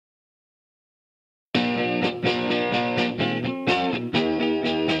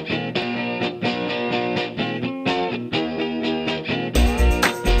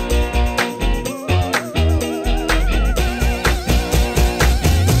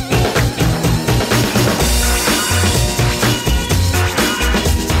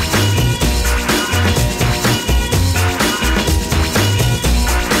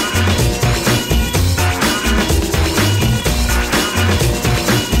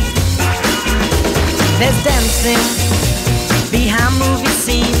There's dancing behind movie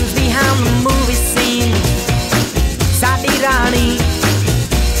scenes, behind the movie scene. Sati Rani,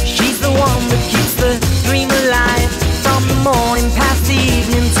 she's the one that keeps the dream alive, from the morning past the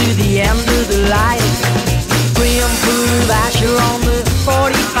evening to the end of the light. Brim full of Asher on the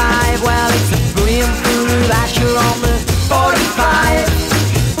 45. Well, it's a brim full of Asher on the 45.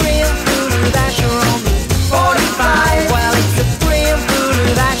 Brim full of Asher on the 45. Well, it's a brim full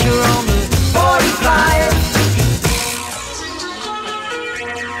of Asher on the 45.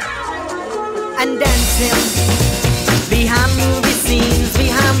 And dancing behind movie scenes,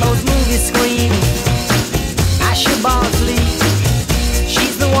 behind those movie screens. Asher Bosley,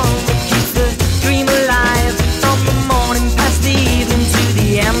 she's the one that keeps the dream alive, from the morning past the evening to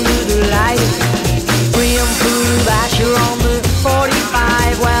the end of the light. Brim full of Asher on the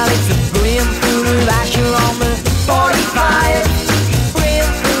 45. Well, it's a brim full of Asher on the 45. Brim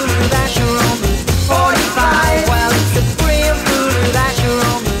full of Asher on the 45. Well, it's a brim full of Asher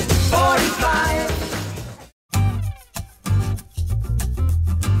on the 45.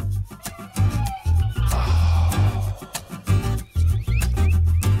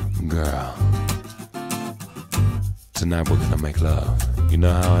 Girl, tonight we're gonna make love. You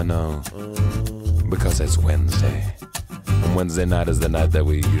know how I know? Because it's Wednesday. And Wednesday night is the night that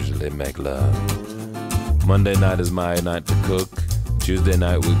we usually make love. Monday night is my night to cook. Tuesday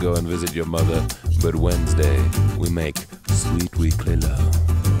night we go and visit your mother. But Wednesday we make sweet weekly love.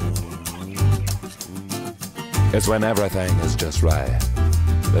 It's when everything is just right.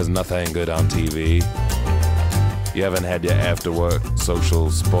 There's nothing good on TV. You haven't had your after-work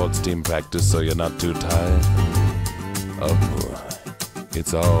social sports team practice, so you're not too tired. Oh,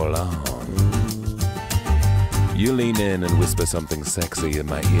 it's all on. You lean in and whisper something sexy in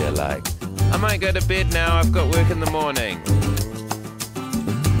my ear like, I might go to bed now, I've got work in the morning.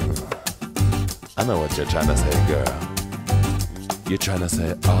 I know what you're trying to say, girl. You're trying to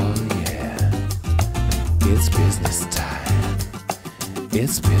say, oh yeah, it's business time.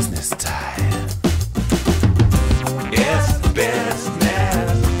 It's business time. It's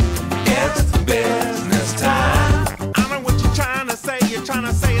business. It's business time. I know what you're trying to say. You're trying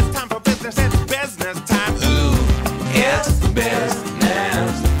to say it's time for business. It's business time. Ooh, It's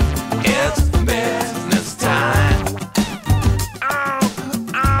business. It's business time.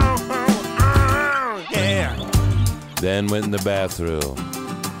 yeah. Then went in the bathroom,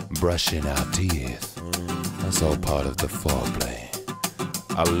 brushing our teeth. That's all part of the foreplay.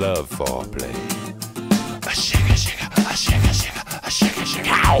 I love foreplay. A shake, a shake, a shake, a shake, a shake, a shake.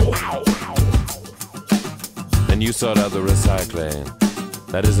 Ow, ow, ow. And you sort out the recycling.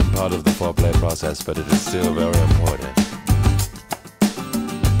 That isn't part of the foreplay process, but it is still very important.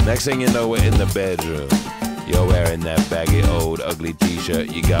 Next thing you know, we're in the bedroom. You're wearing that baggy old ugly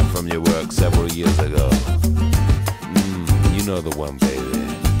t-shirt you got from your work several years ago. You know the one, baby,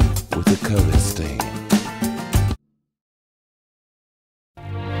 with the curly stain.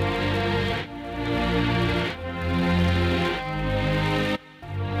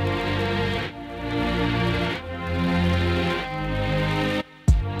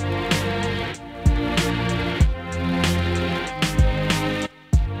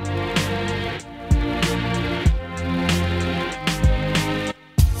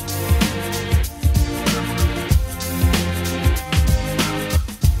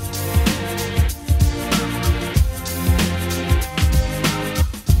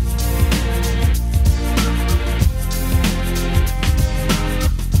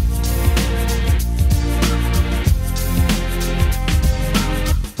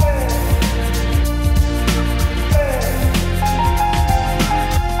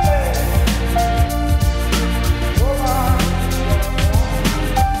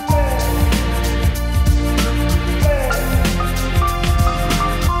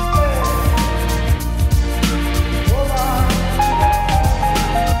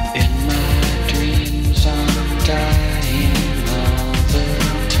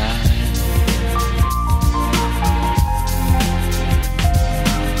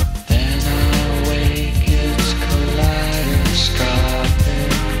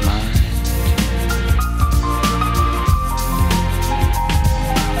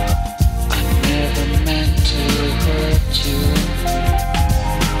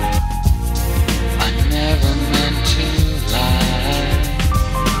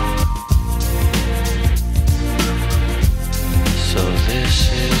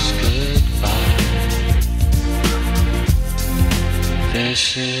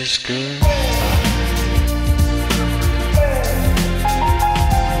 This is good.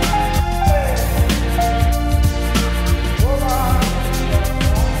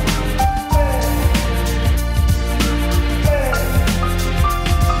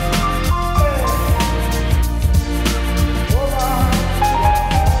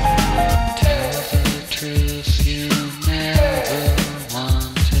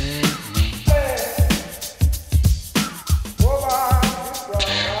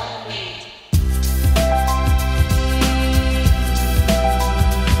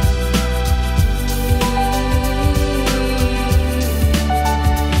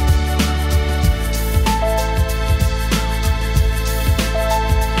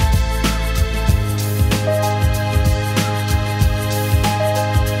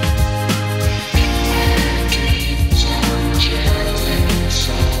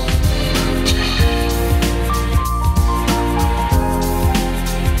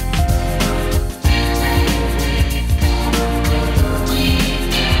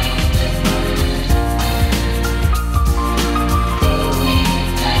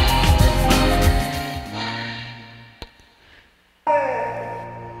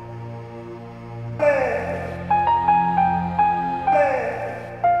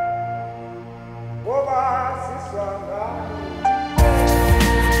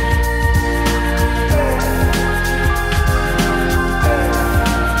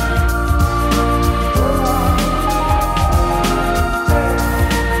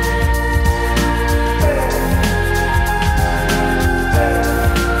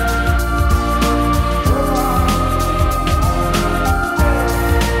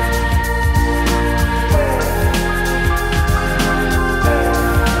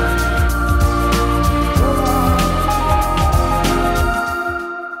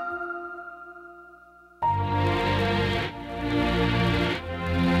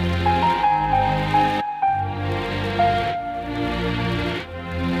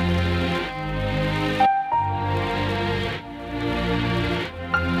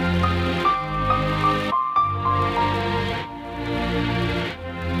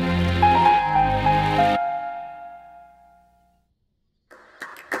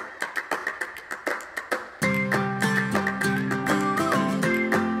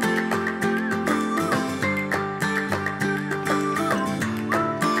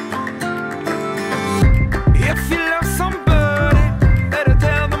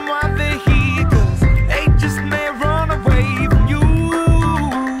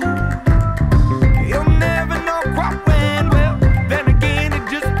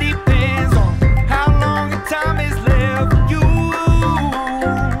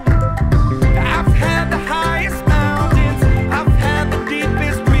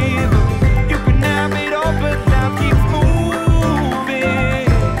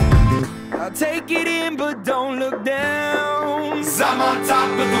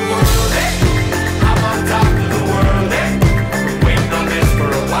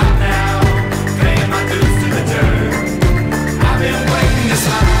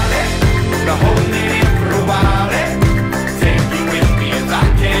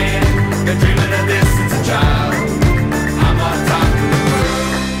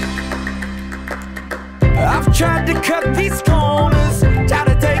 cut these corners, try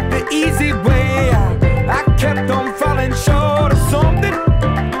to take the easy way. I kept on falling short of something.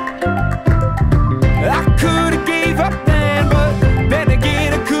 I could've gave up then, but then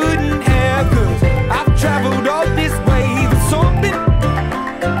again I couldn't have, 'cause I've traveled all this way for something.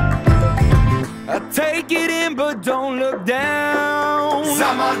 I take it in but don't look down. 'Cause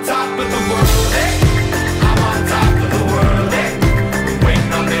I'm on top of the world, hey. I'm on top of the world, hey.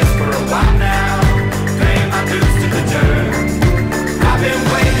 Waiting on this for a while now, paying my dues to the dirt. I've been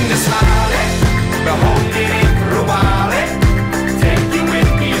waiting to smile, hey. Been holding it in for a while, hey. Take you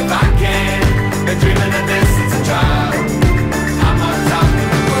with me if I can. Been dreaming of this since a child. I'm on top of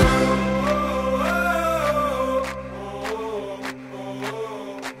the world.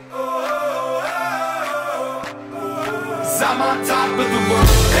 'Cause I'm on top of the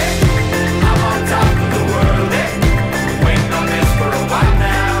world, hey. I'm on top of the world, hey. Waiting on this for a while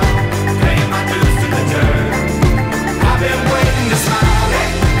now, paying my dues to the dirt. I've been waiting to smile, hey.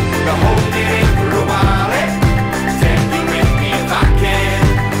 Been holding it in for a while, hey. Take you with me if I can.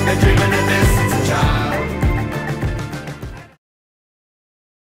 Been dreaming of this since a child.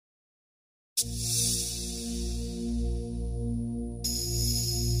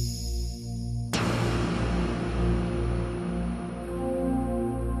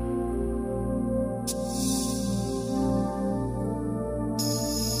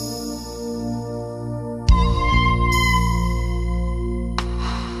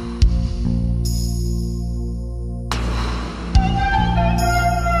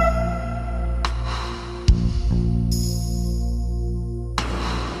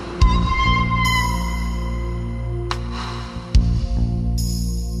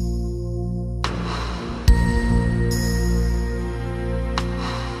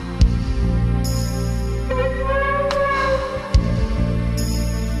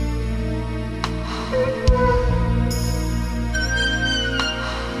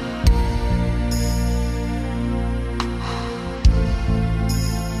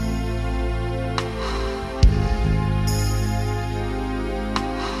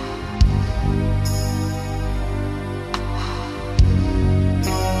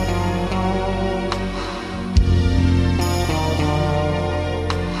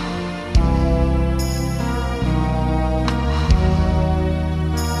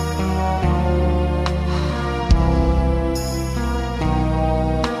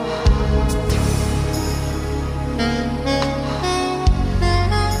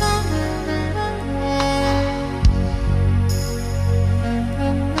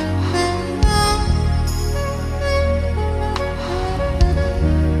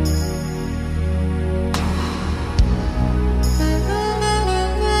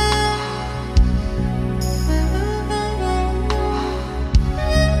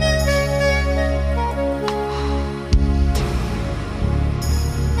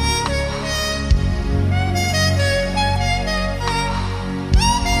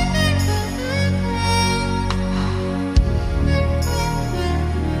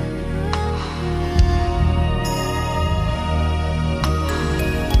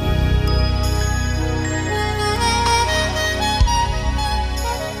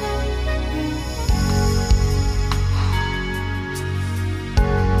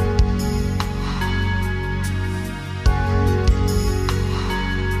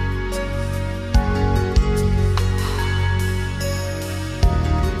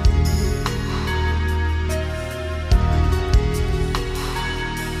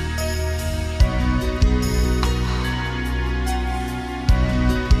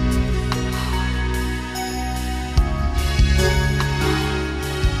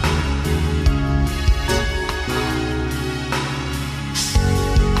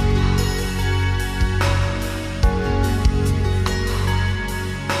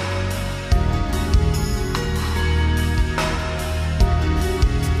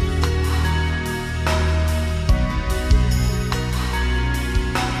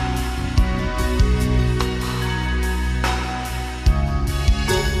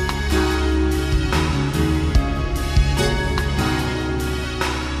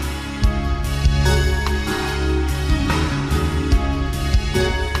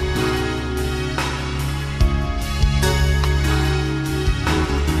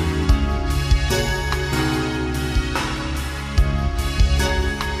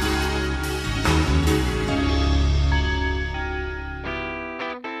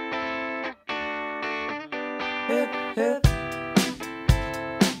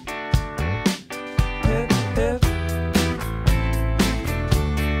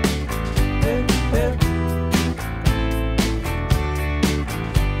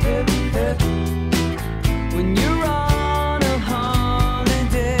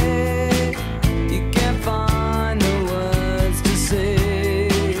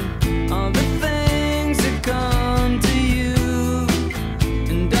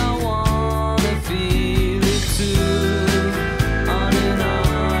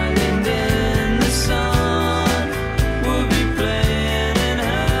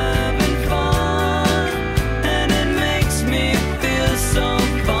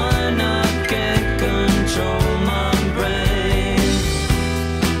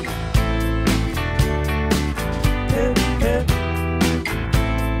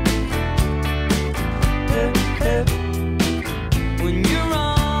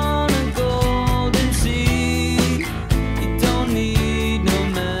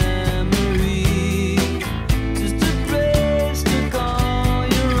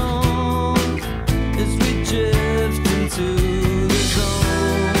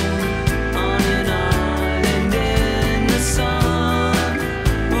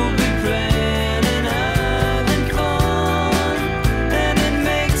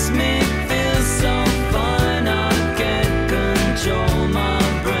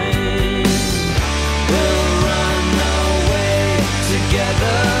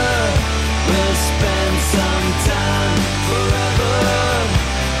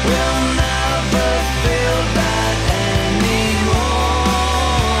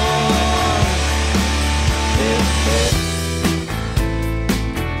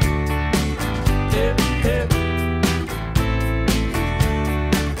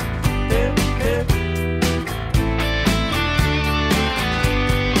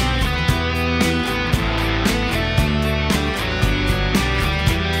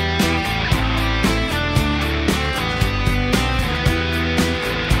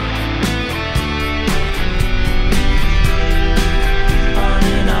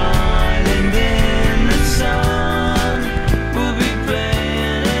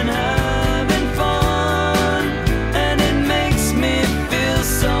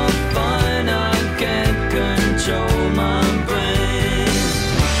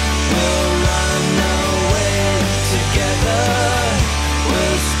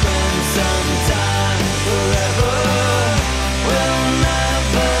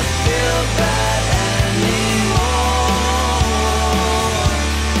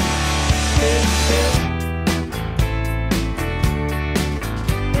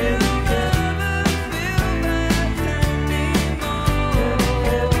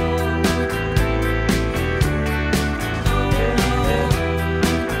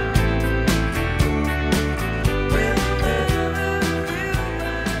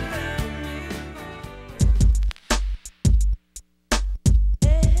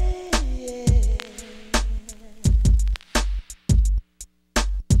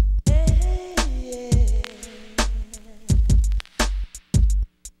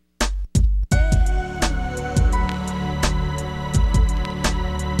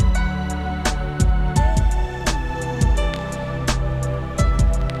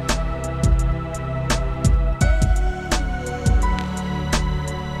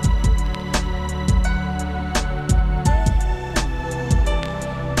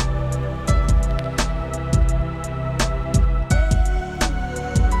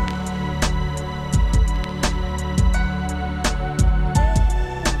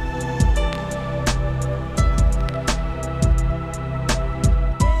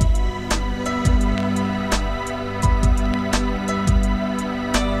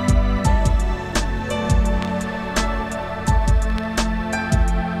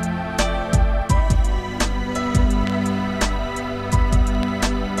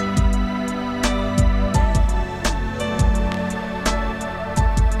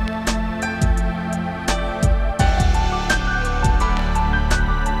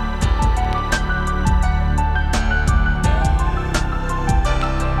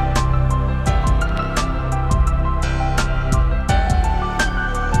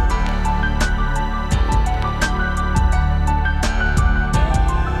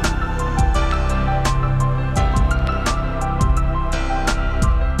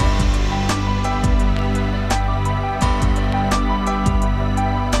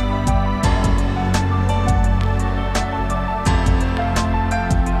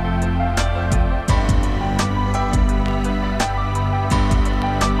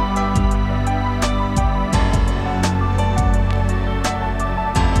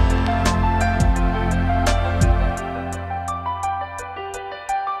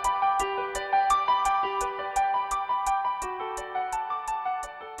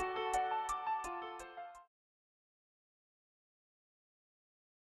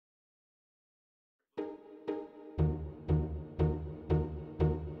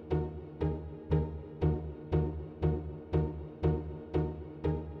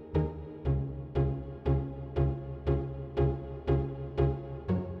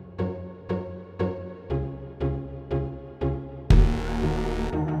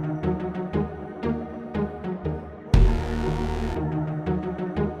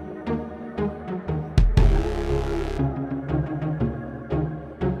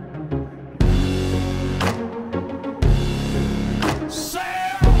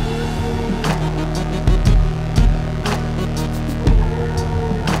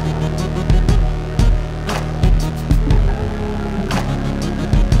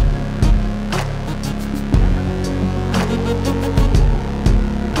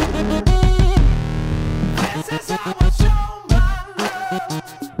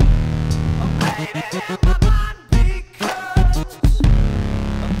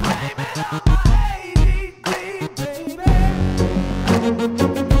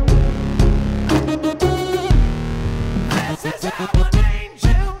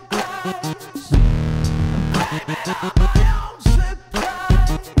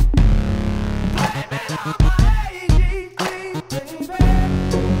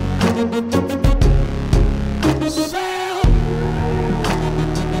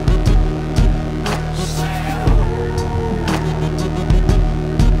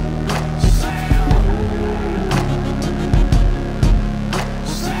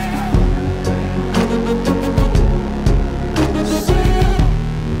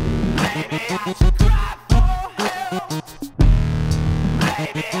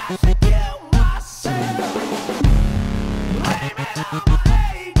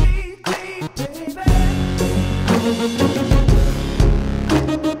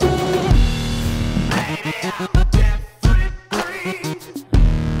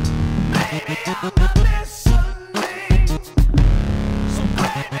 Bye.